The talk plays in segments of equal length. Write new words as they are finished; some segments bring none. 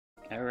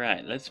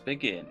Alright, let's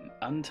begin.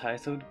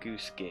 Untitled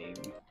Goose Game.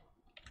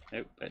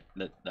 Nope,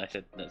 I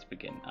said let's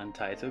begin.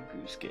 Untitled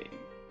Goose Game.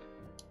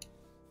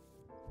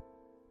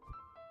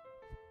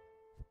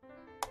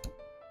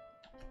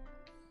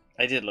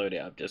 I did load it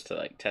up just to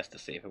like test to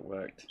see if it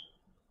worked.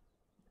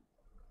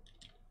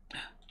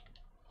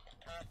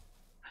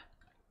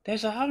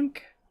 There's a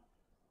hunk!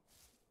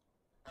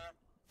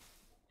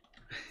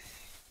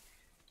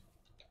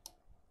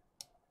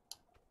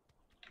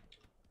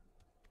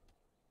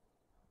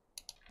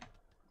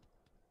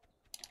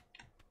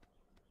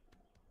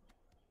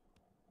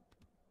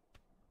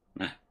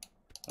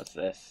 What's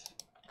this?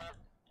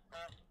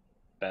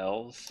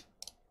 Bells?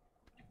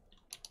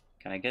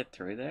 Can I get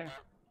through there?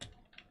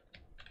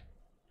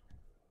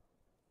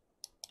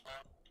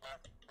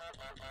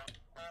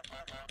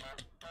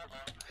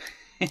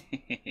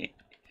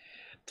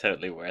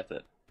 Totally worth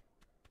it.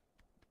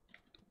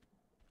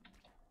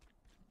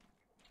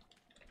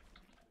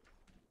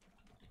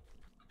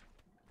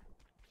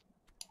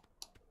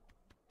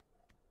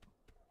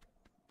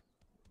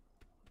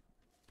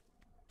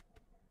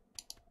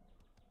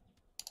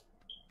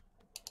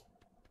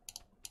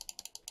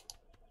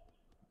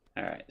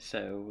 Alright,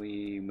 so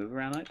we move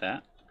around like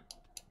that.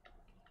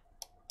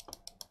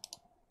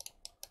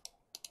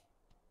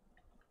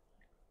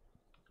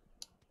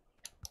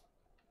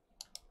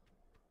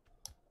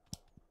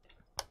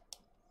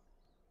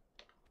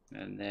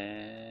 And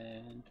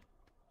then...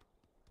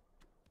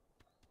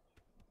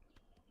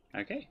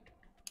 okay.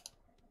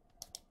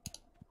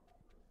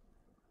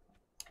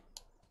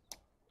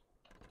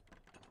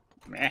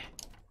 Meh.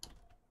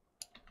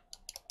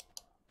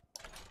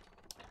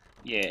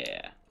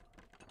 Yeah.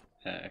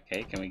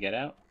 Okay, can we get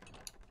out?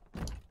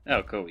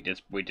 Oh, cool.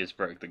 We just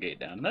broke the gate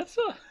down. That's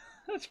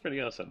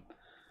pretty awesome.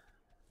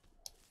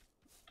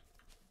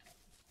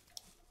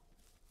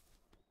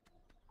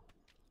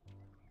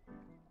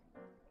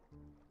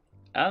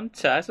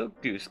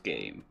 Untitled Goose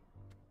Game.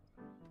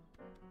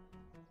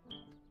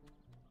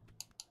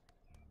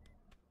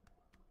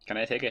 Can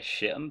I take a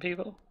shit on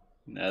people?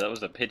 No, that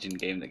was a pigeon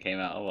game that came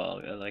out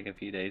like a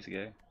few days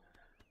ago.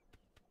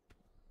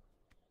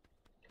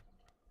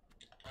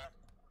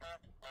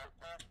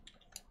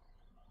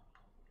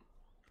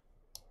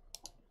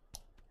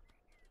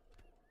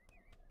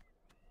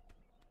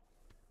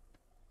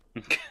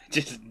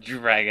 Just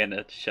dragging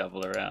a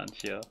shovel around,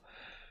 sure.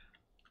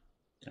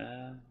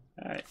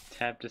 Alright,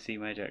 tab to see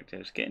my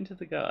objectives. Get into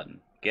the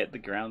garden. Get the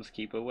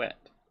groundskeeper wet.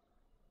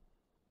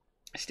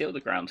 Steal the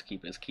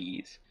groundskeeper's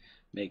keys.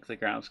 Make the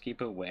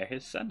groundskeeper wear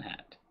his sun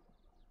hat.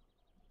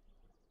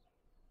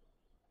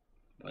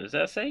 What does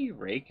that say?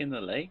 Rake in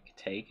the lake?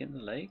 Take in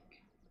the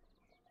lake?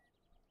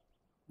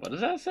 What does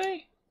that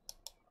say?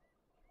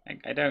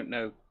 I don't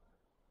know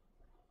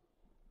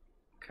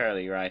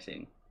curly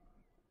writing.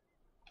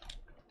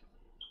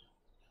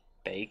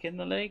 Bake in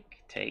the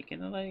lake? Take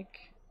in the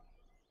lake?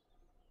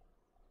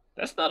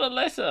 That's not a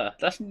letter!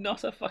 That's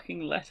not a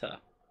fucking letter.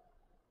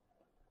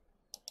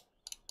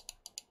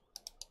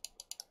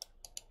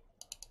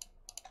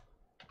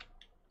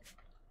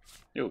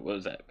 Oh, what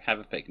was that? Have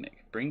a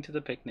picnic. Bring to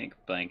the picnic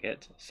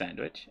blanket,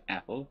 sandwich,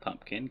 apple,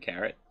 pumpkin,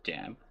 carrot,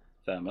 jam,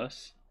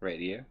 thermos,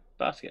 radio,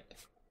 basket.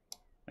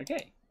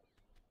 Okay.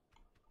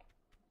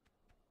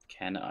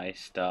 Can I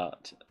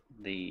start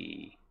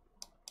the...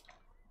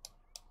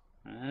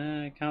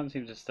 I can't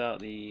seem to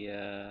start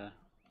the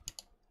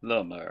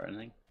lawnmower or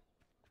anything.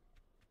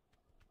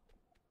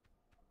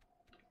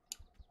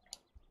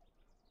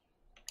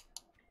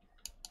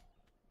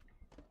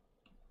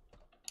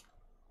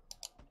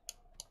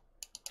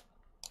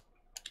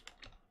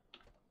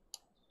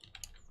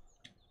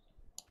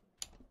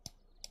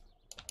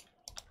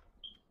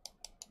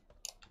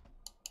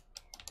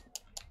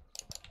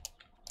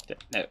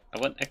 No, I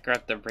want to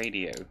grab the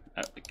radio.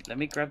 Let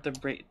me grab the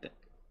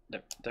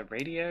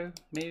radio,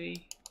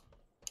 maybe?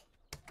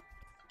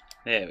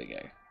 There we go.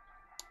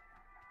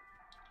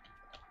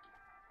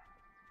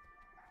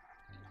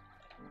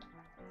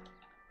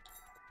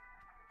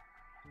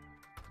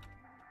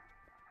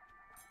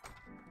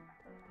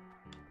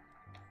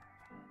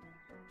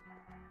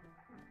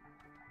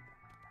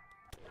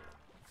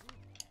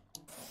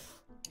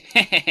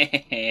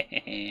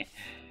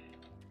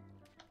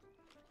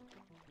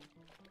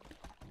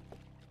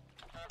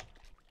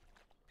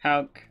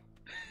 Hunk.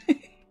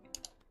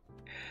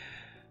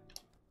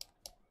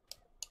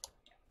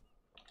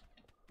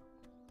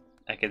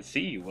 I can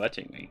see you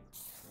watching me.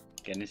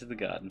 Get into the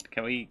garden.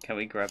 Can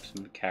we grab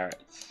some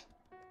carrots?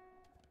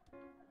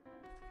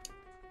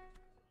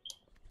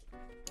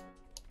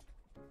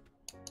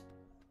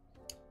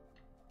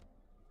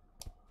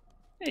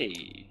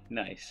 Hey,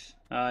 nice.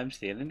 I'm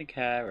stealing a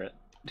carrot.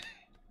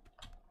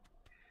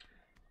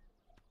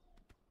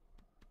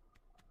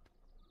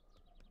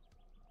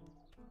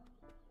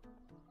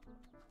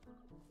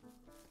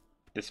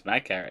 This is my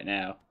carrot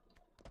now.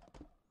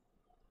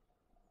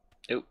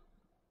 Oh.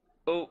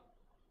 Oh.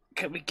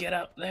 Can we get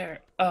up there?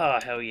 Oh,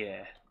 hell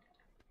yeah.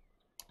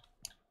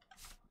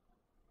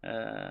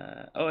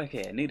 Oh,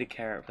 okay. I need a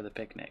carrot for the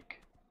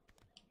picnic.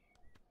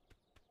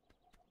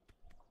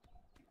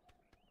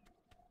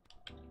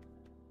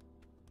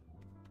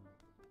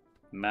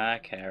 My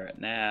carrot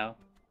now.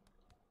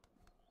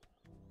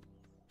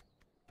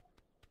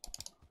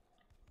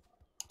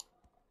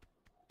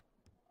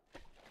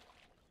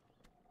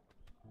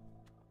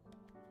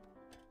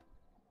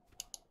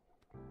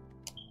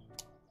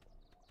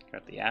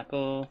 Got the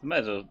apple.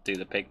 Might as well do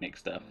the picnic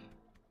stuff.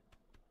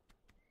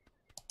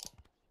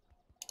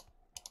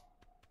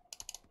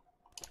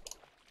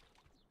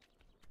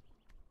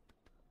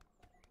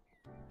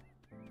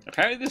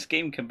 Apparently this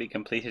game can be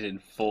completed in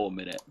 4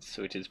 minutes,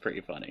 which is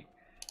pretty funny.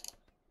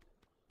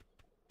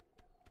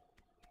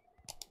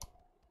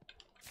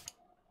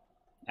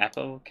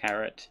 Apple,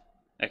 carrot.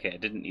 Okay, I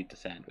didn't need the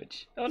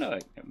sandwich. Oh no,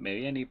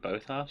 maybe I need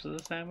both halves of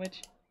the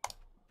sandwich?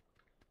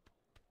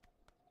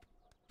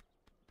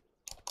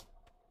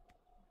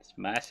 It's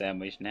my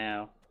sandwich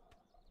now.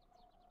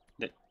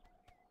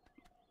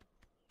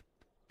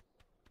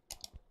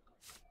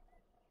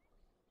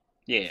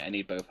 Yeah, I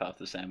need both halves of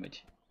the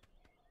sandwich.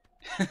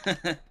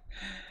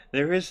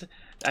 There is...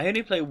 I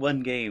only play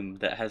one game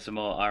that has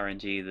more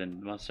RNG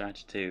than Monster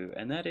Hunter 2,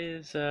 and that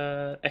is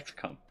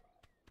XCOM.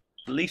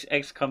 At least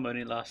XCOM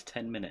only lasts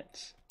 10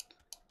 minutes.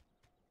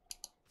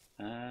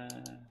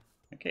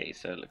 Okay,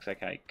 so it looks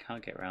like I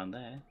can't get around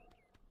there.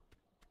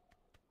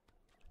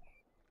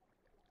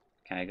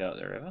 Can I go up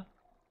the river?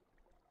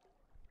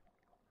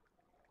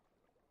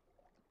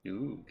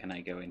 Ooh, can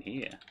I go in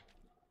here?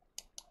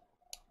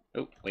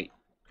 Oh, wait.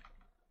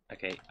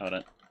 Okay, hold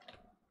on.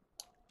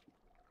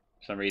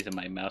 For some reason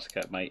my mouse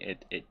cut my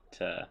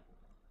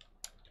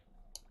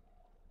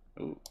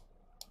Ooh.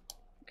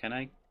 Can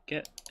I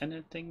get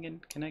anything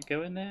in? Can I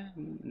go in there?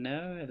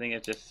 No, I think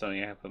it's just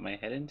something I have to put my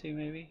head into,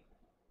 maybe.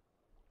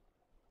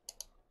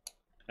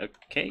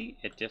 Okay,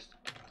 it just...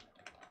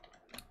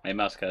 My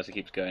mouse cursor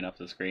keeps going off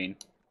the screen.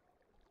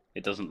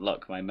 It doesn't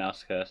lock my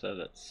mouse cursor,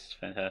 that's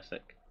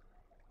fantastic.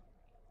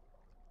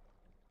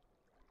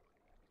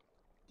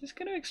 Just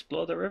gonna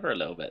explore the river a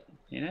little bit,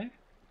 you know?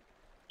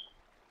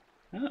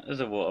 Oh, there's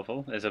a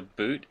waterfall, there's a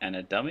boot and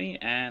a dummy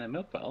and a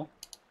milk bottle.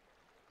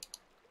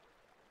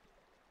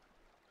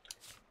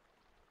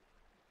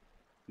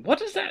 What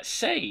does that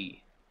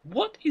say?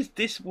 What is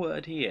this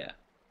word here?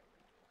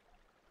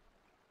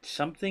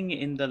 Something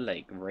in the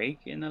lake.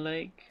 Rake in the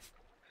lake?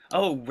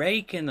 Oh,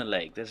 rake in the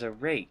lake. There's a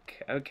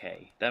rake.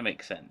 Okay, that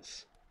makes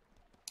sense.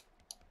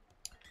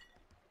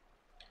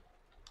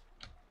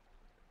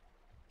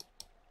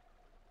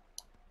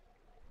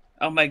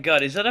 Oh my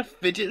god, is that a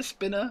fidget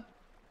spinner?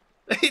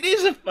 It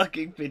is a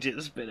fucking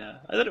fidget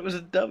spinner. I thought it was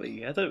a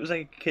dummy. I thought it was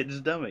like a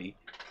kid's dummy.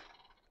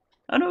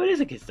 Oh no, it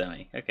is a kid's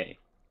dummy. Okay.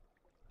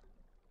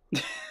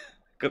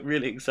 Got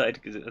really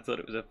excited because I thought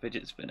it was a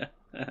fidget spinner.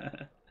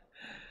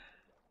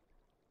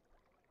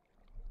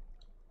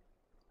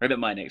 I don't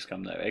mind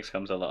XCOM though.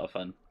 XCOM's a lot of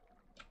fun.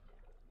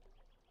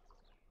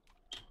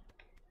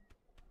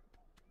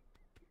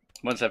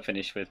 Once I've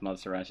finished with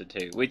Monster Hunter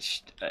 2,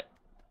 which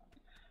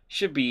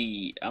should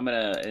be, I'm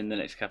gonna, in the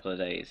next couple of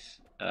days,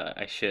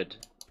 I should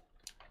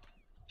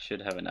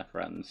have enough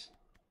runs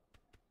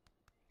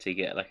to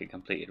get like a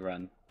completed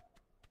run.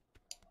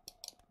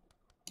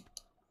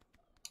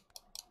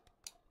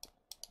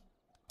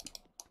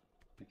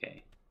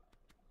 Okay.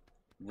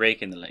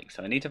 Rake in the lake.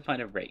 So I need to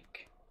find a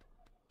rake.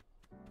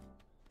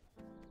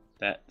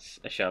 That's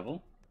a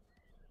shovel.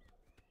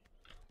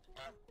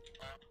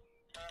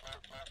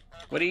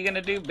 What are you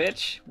gonna do,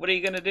 bitch? What are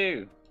you gonna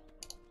do?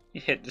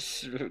 You hit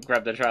just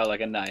grab the trowel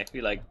like a knife.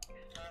 You're like,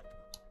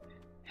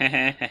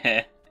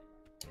 I'm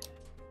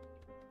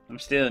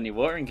stealing your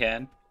watering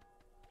can.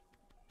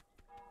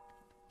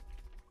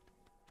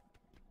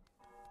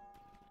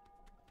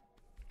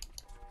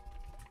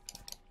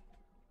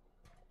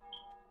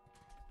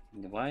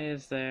 Why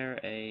is there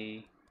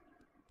a...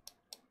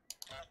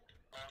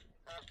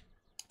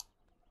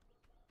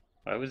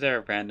 Why was there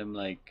a random,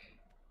 like,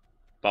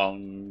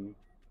 bong?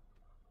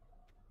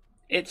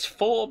 It's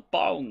for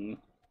bong!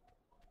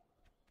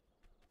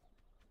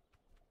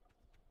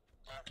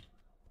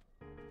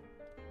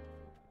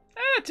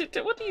 Ah,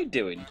 what are you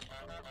doing?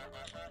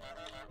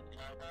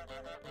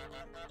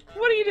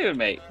 What are you doing,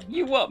 mate?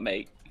 You what,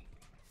 mate?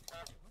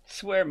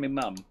 Swear me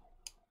mum.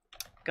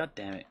 God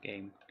damn it,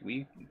 game.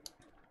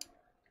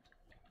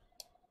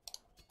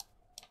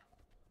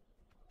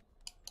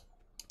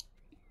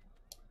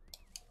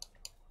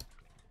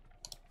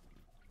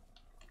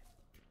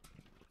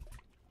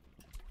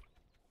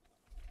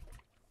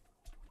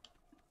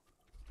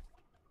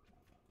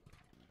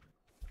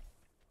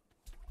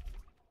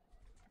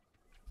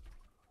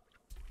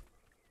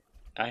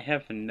 I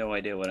have no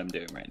idea what I'm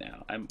doing right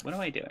now. What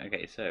am I doing?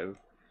 Okay, so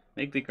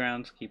make the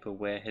groundskeeper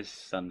wear his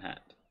sun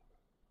hat.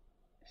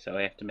 So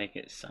I have to make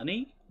it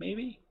sunny,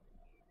 maybe?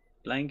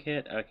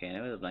 Blanket. Okay, I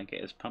know where the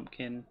blanket is.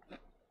 Pumpkin.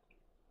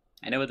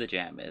 I know where the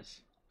jam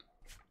is.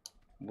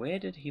 Where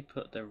did he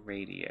put the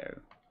radio?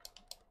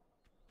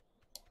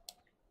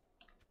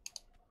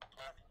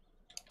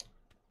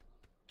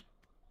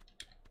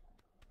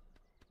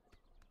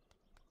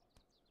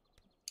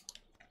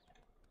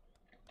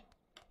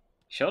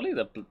 Surely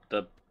the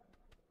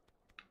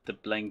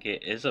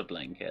blanket is a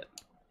blanket.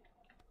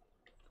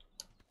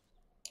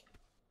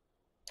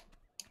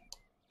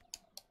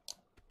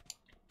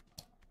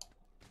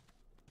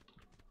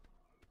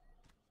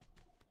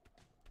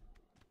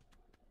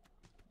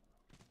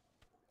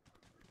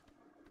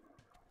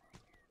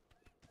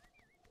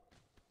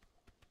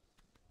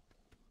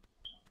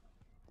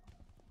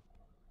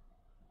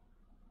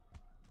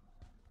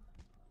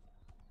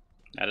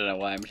 I don't know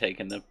why I'm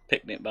taking the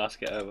picnic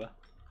basket over.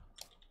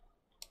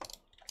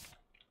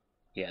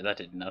 Yeah, that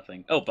did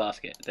nothing. Oh,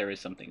 basket. There is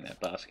something there.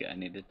 Basket I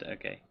needed.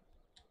 Okay.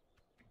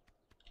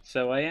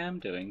 So I am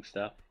doing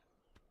stuff.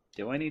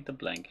 Do I need the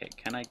blanket?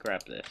 Can I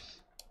grab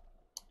this?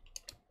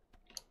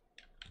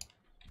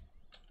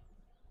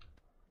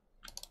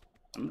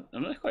 I'm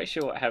not quite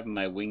sure what having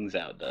my wings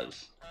out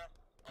does.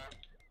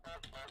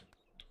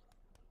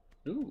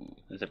 Ooh,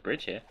 there's a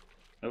bridge here.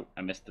 Oh,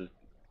 I missed the...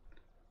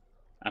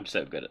 I'm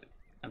so good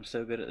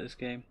at this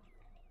game.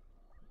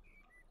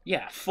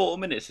 Yeah, 4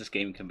 minutes this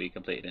game can be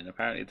completed in.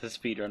 Apparently the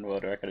speedrun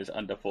world record is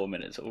under 4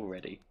 minutes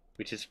already,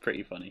 which is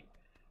pretty funny.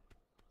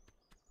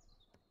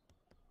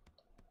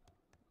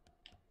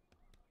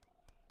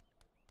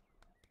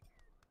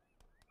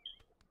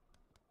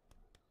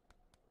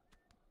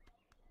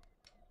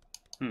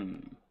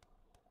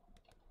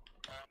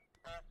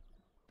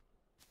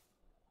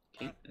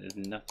 Okay, there's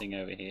nothing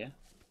over here.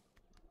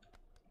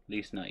 At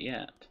least not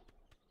yet.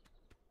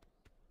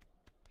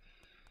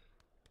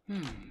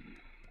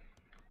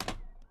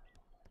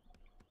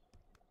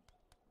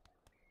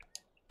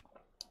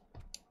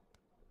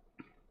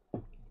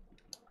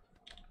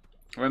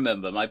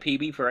 Remember, my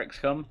PB for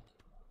XCOM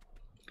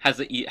has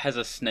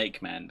a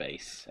Snake Man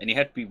base, and you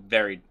have to be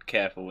very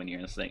careful when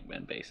you're in Snake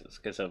Man bases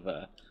because of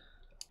what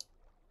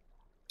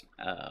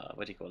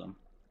do you call them?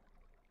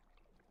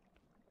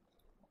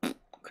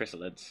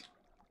 Chrysalids.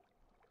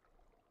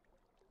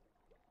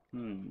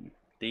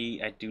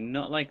 I do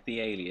not like the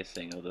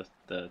aliasing or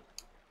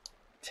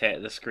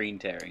the screen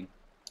tearing.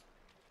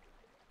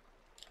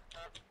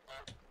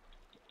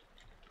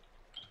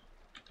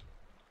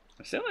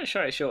 I'm still not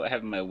sure what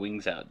having my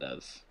wings out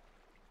does.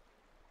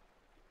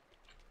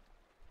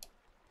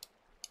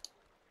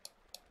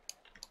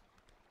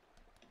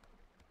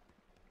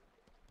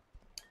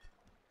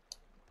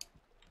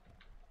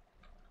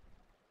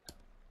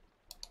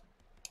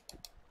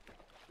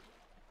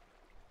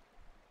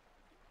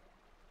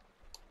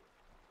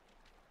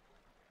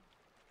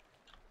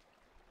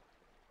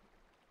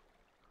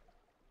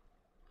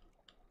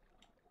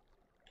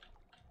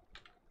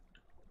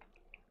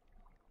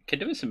 Could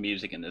do with some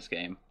music in this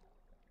game.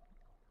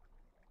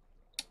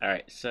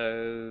 Alright,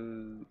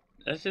 so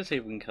let's just see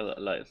if we can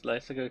collect.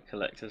 Let's go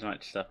collect as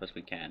much stuff as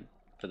we can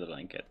for the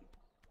blanket.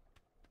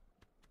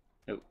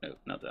 Oh, no,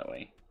 not that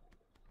way.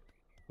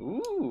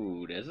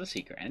 Ooh, there's a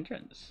secret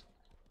entrance.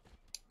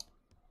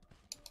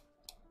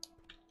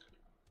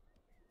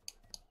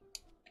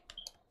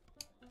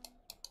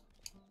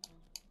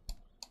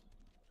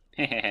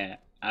 Hehehe,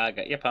 I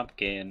got your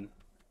pumpkin.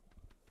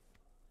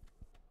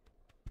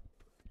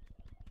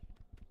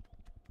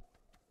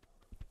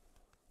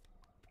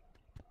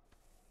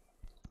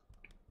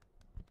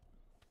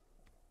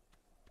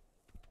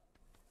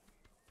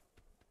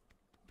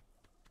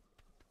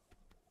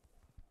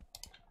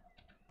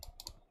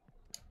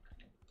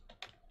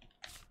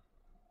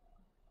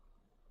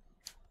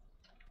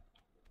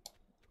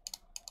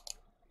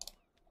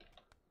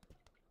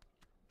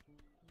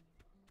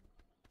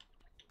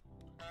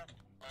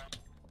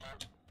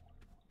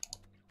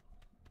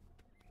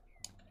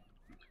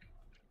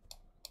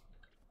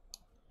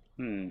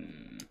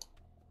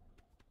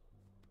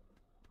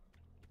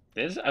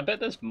 I bet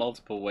there's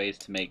multiple ways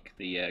to make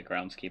the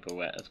groundskeeper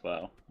wet as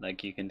well.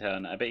 Like you can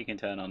turn, I bet you can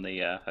turn on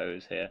the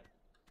hose here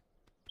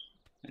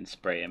and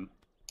spray him.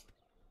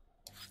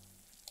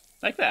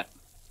 Like that.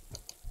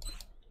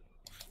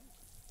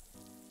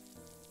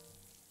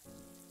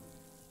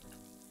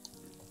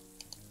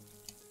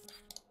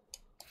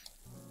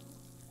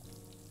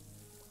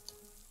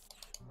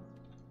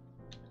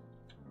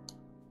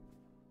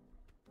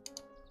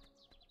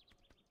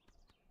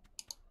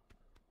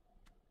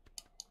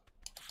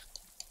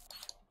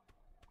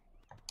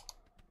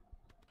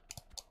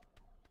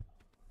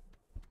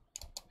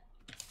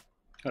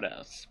 What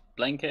else?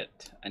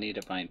 Blanket. I need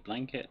to find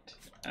blanket.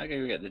 I'll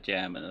go get the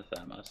jam and the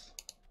thermos.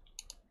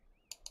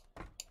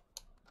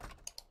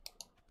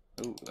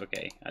 Ooh,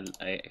 okay.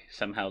 I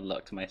somehow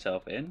locked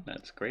myself in.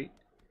 That's great.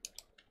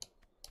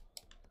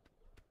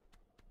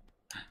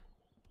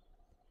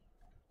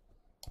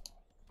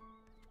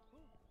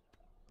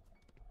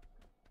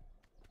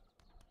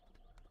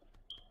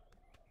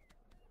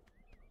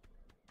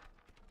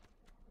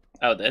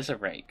 Oh, there's a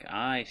rake.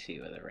 I see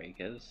where the rake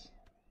is.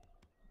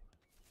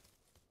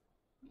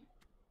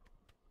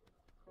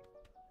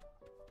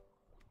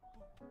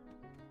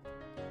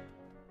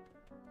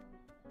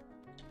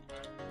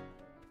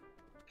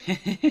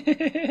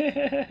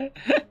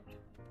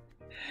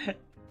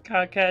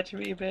 Can't catch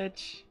me,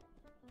 bitch.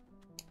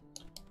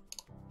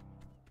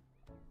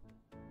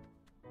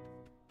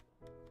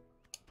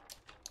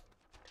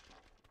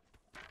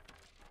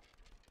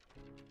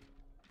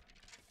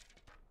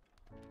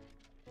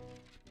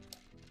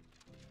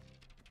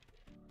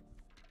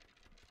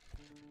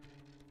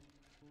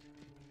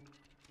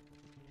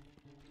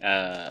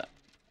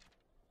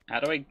 How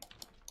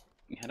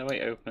do I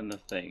open the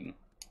thing?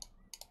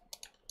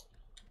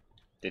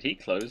 Did he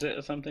close it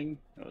or something?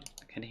 Or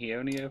can he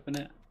only open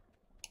it?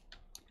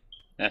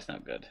 That's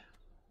not good.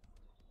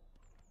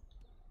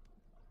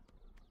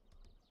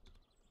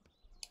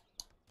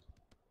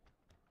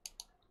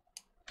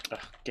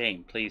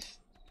 Game, please.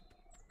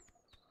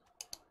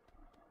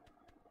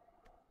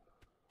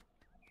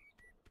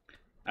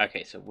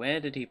 Okay, so where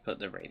did he put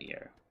the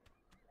radio?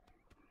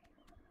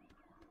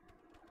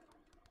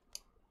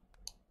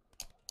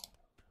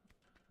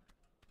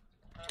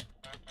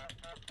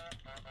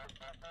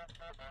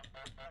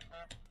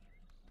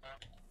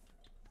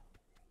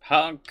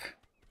 Honk!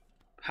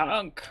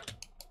 Honk!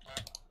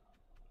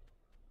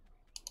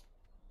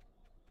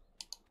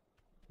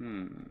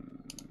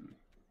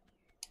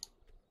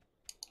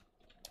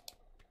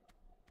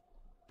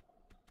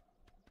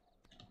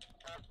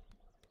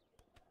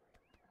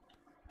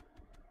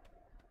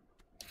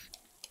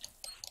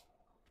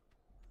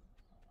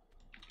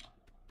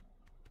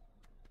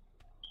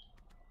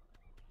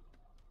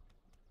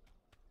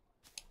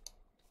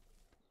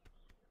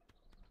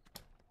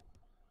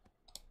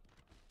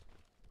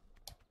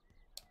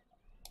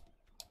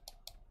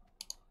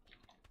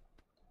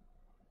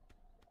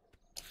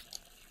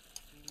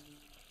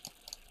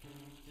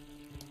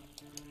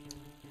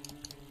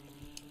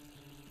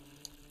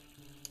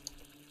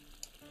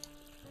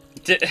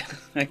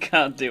 I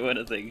can't do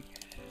anything.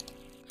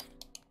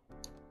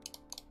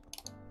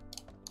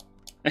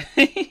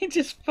 He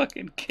just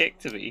fucking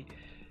kicked me.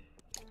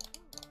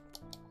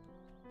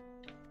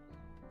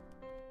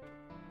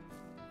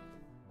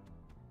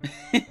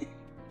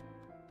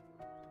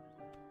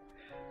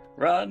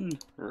 Run!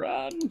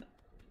 Run!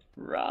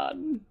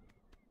 Run!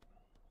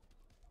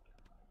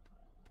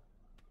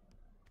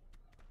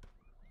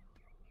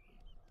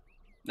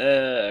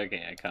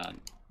 Okay, I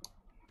can't.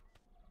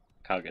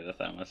 Can't get the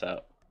thermos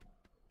out.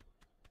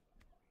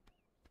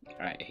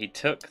 Alright, he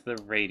took the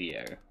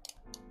radio.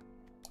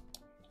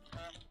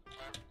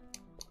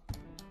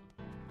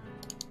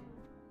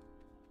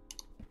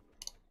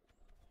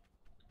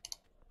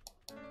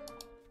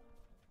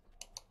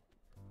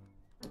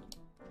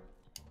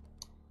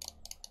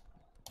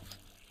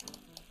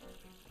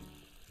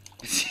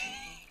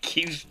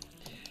 Keeps...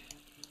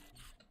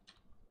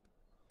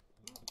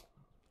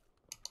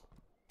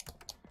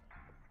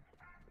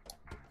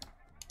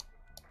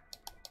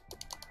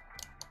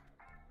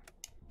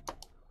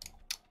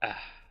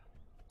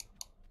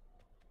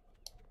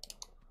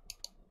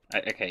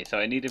 Okay, so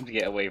I need him to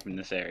get away from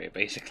this area,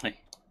 basically.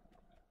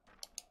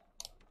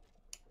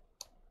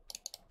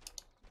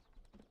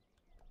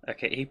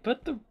 Okay, he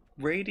put the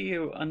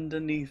radio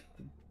underneath...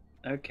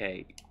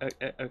 Okay,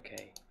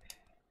 okay.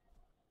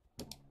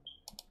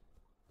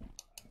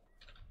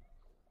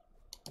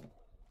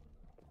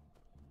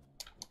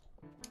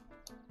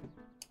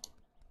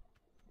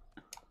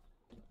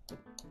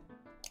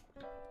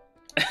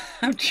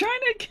 I'm trying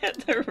to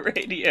get the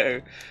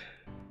radio.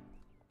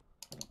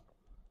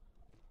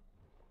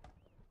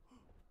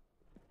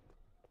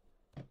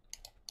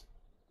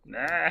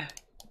 Nah.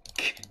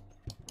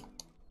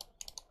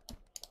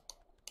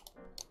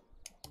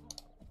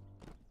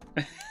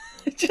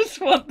 I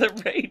just want the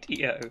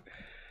radio.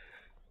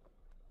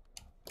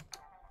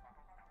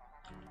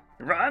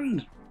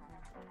 Run!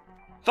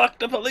 Fuck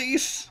the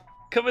police!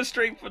 Coming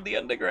straight from the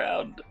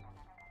underground.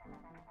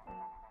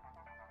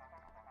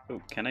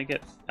 Oh, can I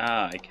get...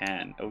 Ah, I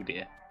can. Oh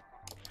dear.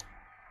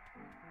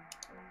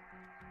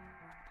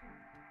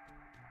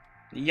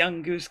 The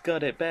young goose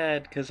got it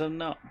bad because I'm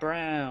not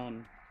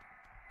brown.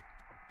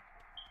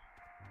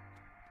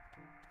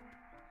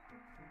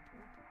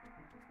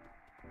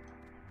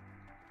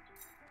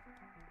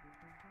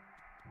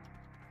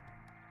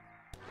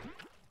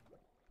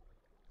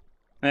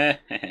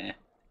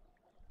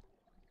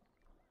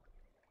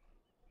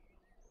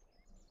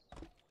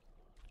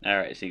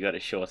 Alright, so you got to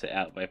short it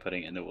out by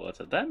putting it in the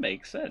water. That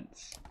makes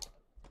sense.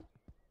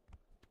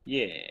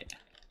 Yeah.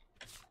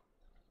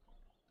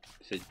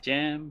 So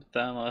jam,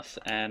 thermos,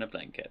 and a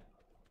blanket.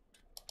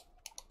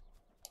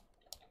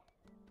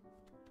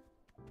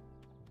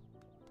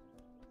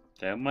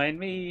 Don't mind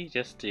me,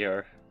 just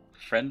your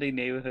friendly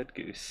neighborhood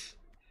goose.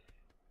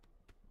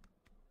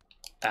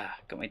 Ah,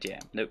 got my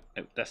jam. Nope,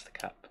 nope, that's the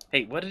cup.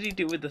 Hey, what did he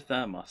do with the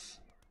thermos?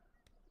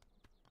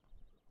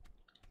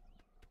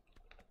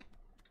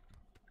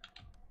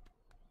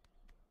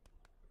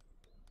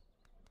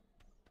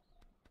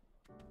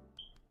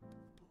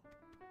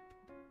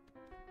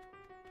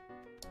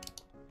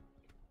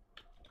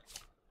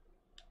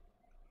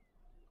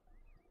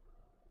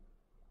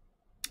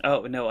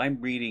 Oh, no,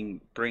 I'm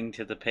reading Bring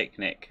to the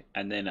Picnic,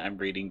 and then I'm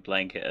reading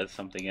Blanket as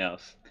something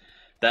else.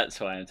 That's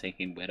why I'm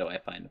thinking, where do I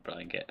find the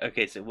blanket?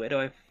 Okay, so where do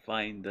I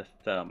find the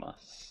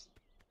thermos?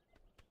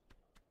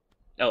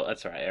 Oh,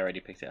 that's right, I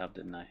already picked it up,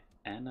 didn't I?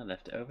 And I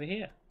left it over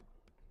here.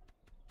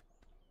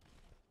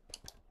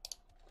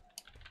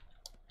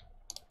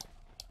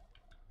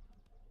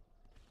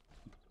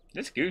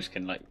 This goose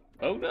can like...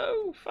 Oh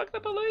no! Fuck the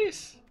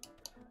police!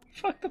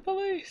 Fuck the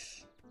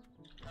police!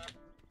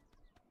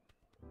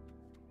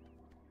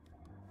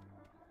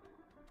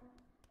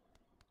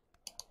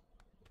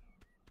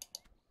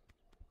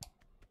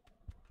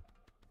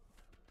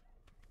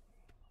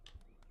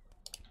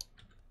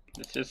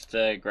 Let's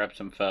just grab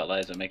some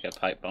fertilizer, make a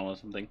pipe bomb or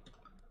something.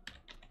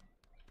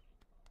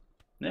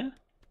 Yeah?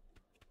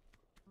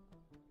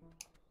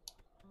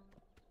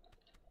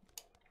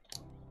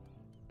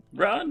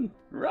 Run!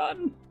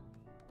 Run!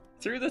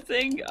 Through the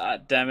thing! Ah,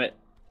 damn it.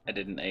 I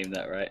didn't aim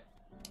that right.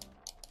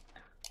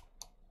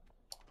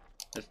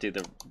 Let's do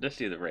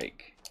the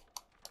rake.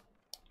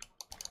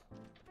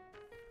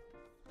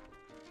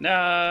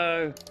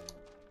 No!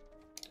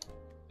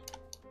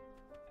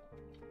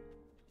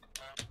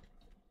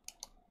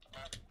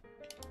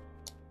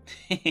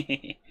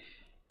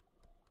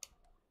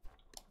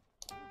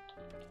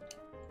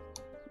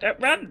 Don't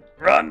run!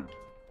 Run!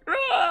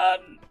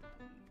 Run!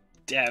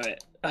 Damn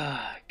it.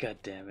 Ah, god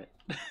damn it.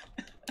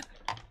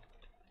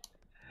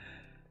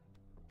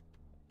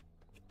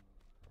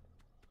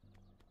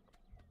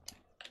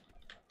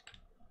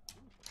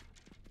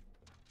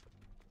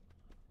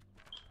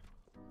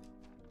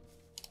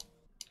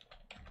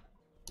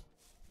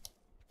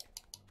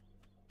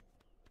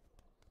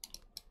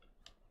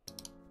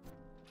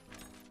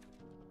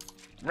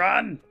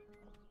 Run!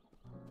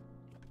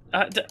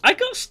 I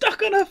got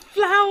stuck on a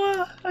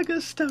flower! I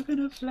got stuck on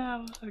a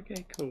flower.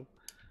 Okay, cool.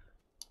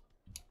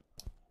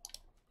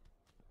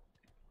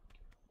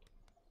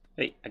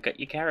 Hey, I got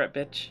your carrot,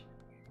 bitch.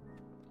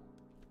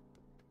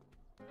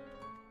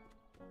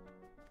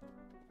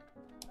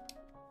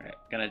 Alright,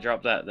 gonna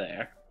drop that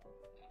there.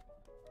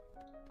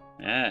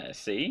 Ah,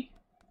 see?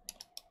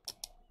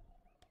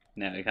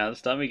 Now you can't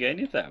stop me getting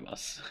your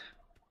thermos.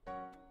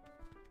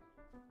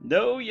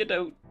 No, you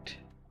don't.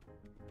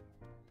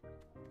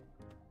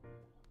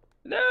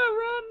 No,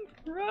 run!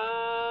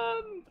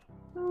 Run!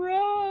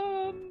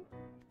 Run!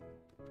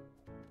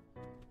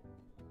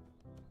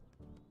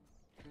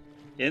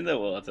 In the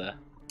water.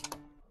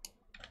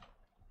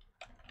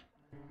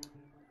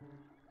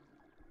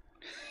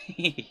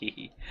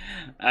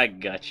 I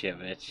gotcha,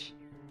 bitch.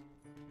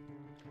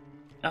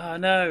 Oh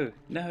no!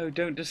 No,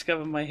 don't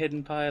discover my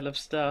hidden pile of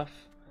stuff.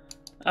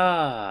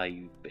 Ah,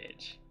 you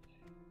bitch.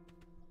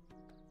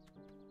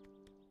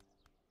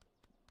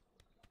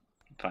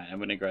 Fine, I'm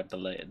gonna grab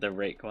the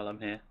rake while I'm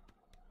here.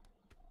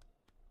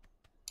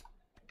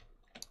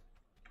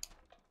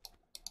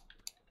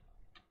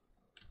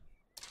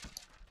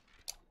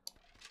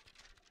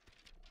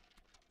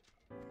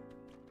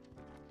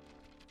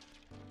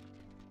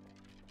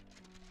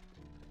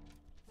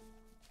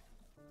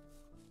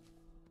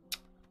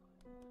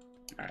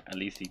 Alright, at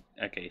least he...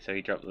 Okay, so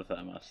he dropped the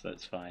thermos,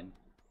 that's fine.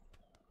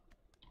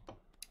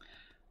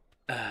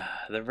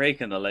 The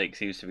rake in the lake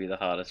seems to be the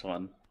hardest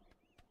one.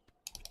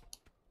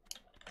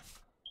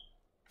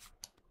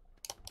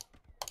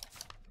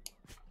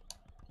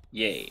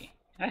 Yay,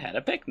 I had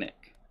a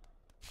picnic.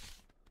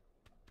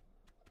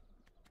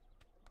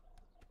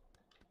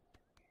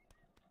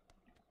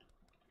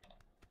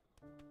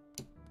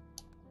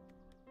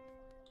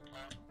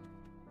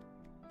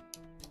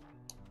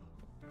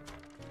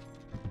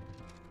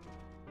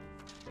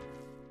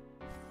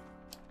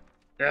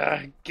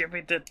 Give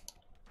me the...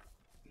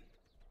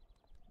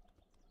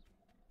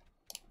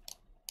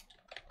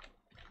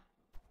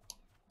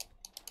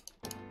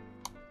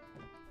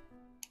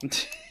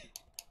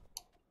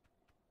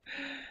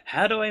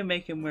 How do I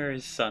make him wear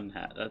his sun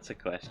hat? That's a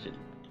question.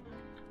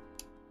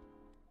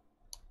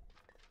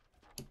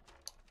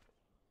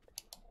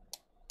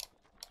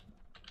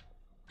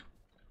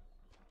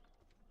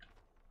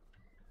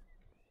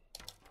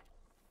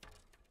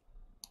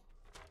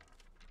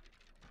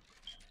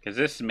 Because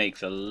this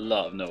makes a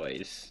lot of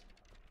noise.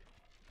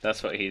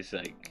 That's what he's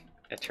like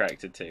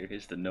attracted to,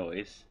 is the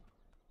noise.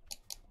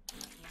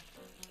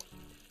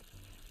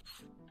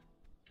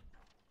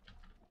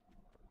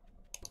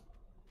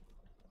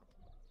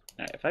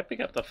 Alright, if I pick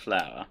up the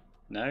flower...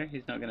 No,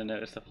 he's not going to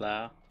notice the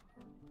flower.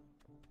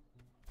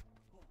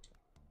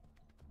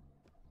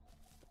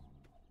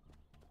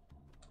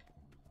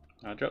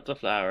 I'll drop the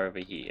flower over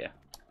here.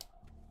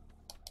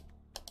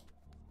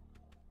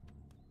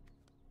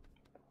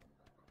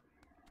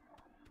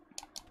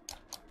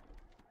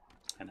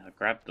 And I'll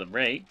grab the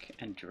rake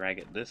and drag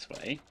it this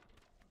way.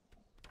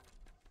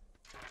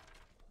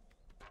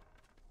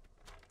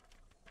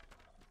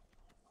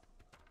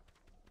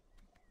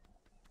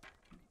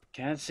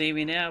 Can't see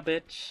me now,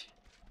 bitch.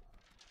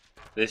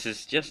 This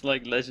is just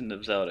like Legend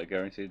of Zelda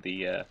going through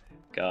the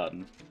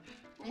garden.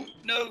 Ooh,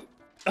 no!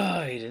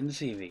 Oh, he didn't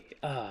see me.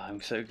 Ah, oh,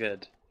 I'm so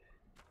good.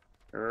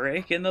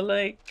 Rake in the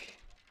lake.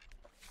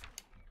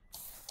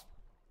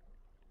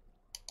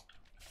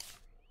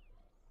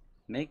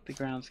 Make the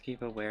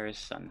groundskeeper wear his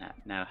sun hat.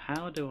 Now,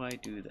 how do I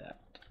do that?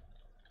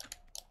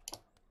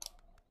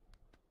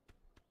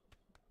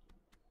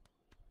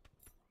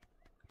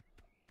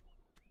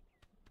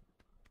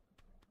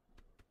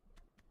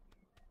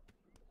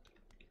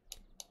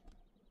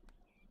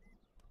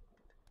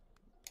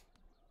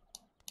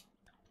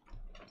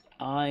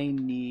 I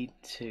need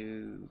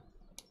to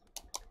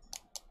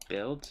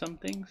build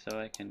something so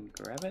I can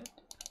grab it.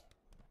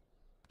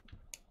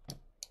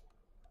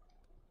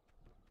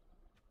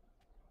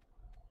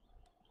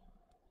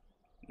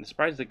 I'm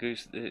surprised the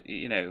goose,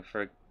 you know,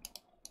 for a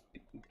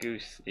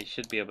goose, it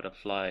should be able to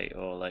fly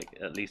or like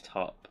at least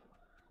hop.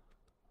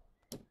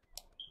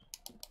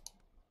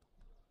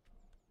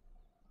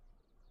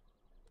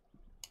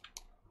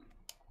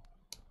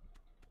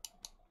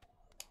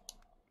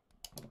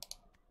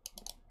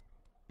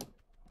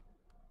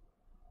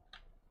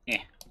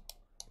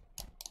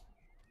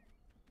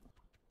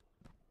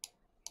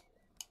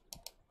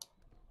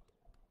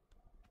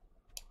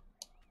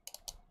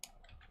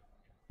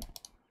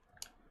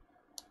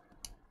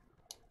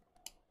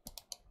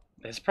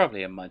 There's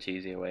probably a much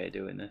easier way of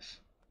doing this.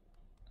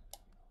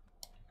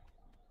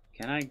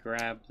 Can I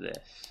grab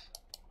this?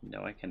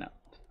 No, I cannot.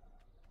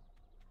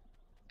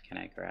 Can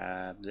I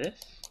grab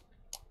this?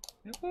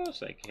 Of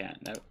course I can.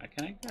 No,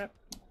 can I grab?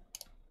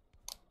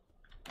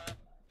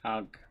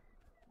 Hug.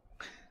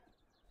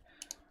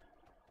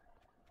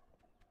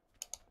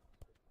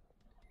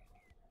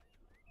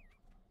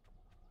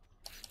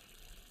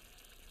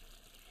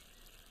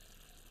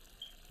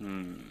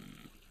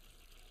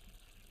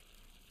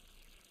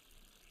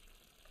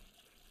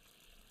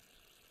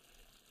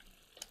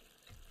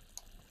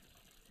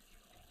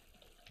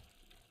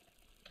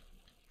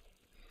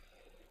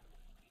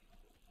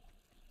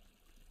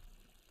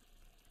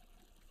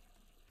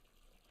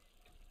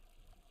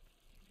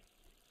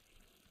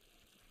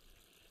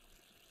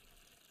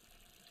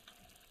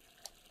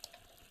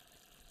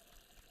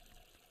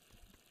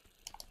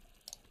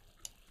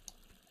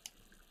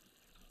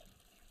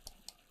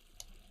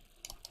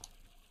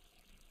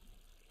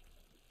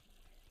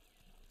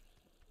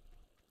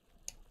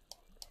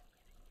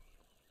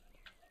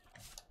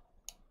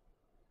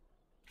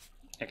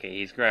 Okay,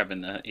 he grabbed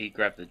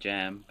the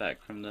jam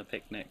back from the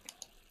picnic.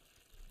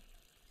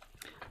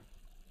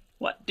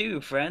 What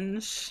do,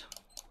 friends?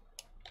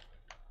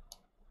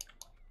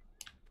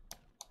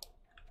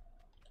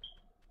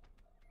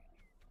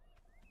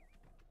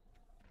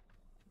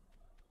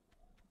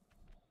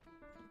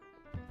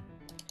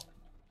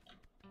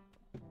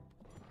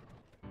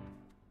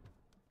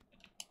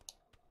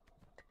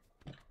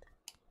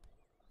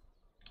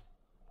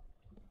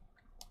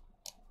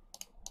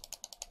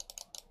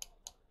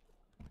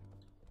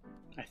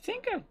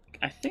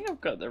 I think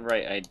I've got the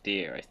right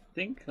idea. I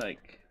think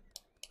like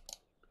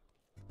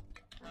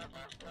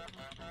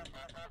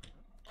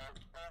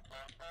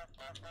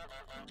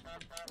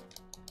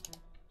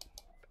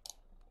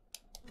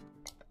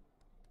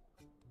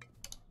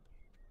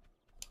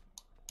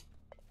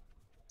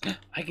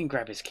I can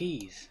grab his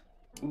keys.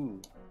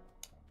 Ooh.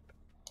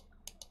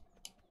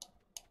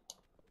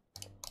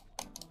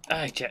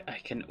 I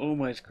can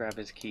almost grab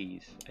his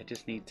keys. I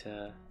just need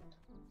to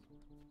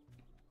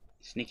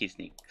sneaky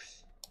sneaks.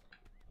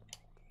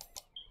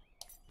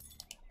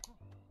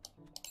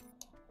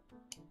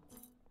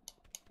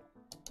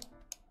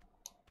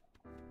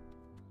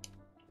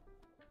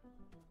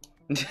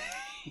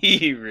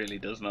 He really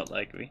does not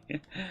like me.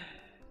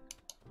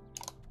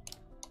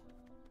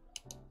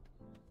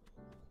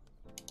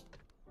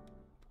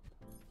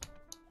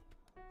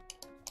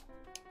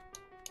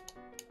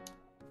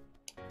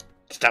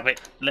 Stop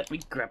it! Let me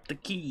grab the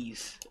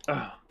keys.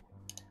 Oh.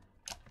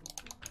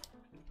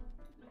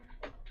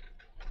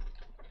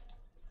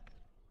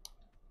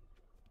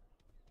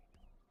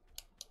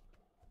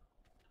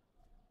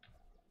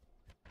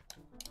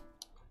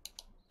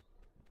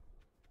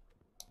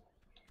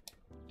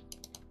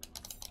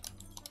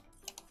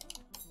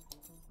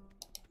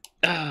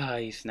 Ah,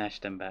 he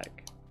snatched them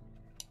back.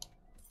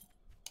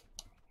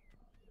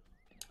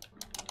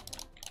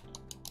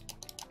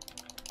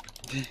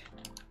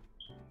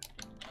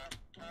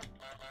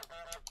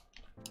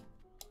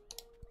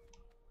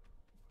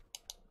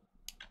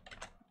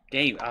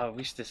 Game. Oh, I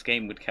wish this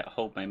game would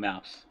hold my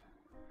mouse.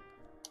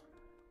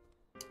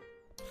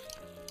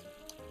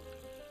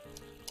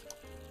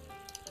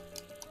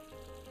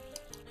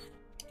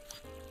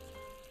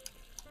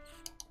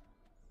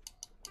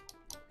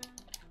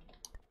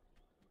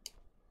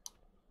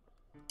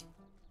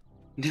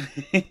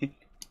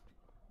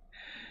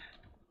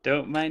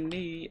 Don't mind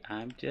me,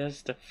 I'm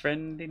just a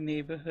friendly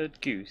neighborhood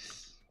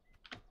goose.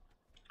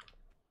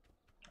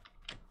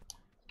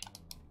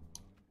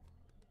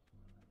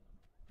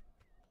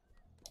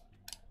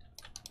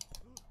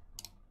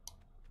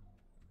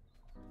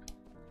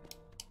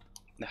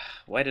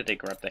 Why did I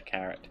grab that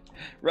carrot?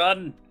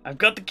 Run! I've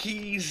got the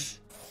keys!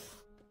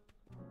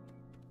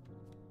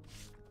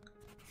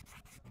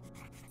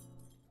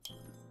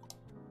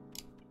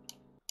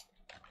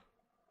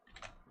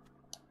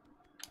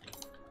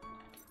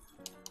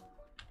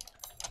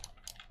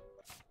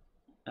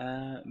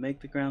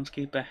 Make the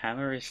groundskeeper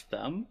hammer his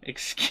thumb?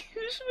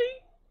 Excuse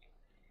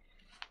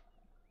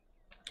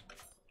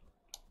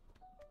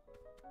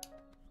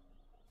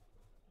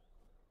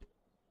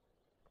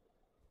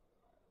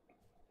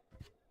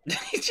me?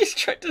 He just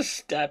tried to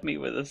stab me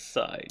with a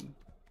sign.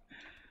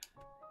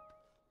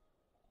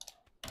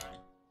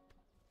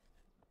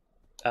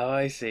 Oh,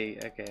 I see.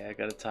 Okay, I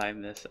gotta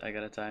time this.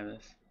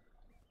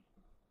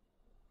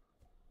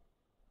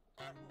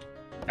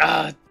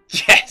 Ah,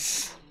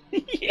 yes!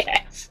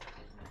 Yes!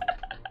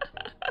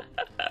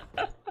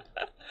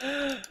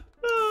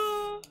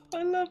 Oh,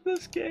 I love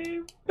this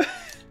game.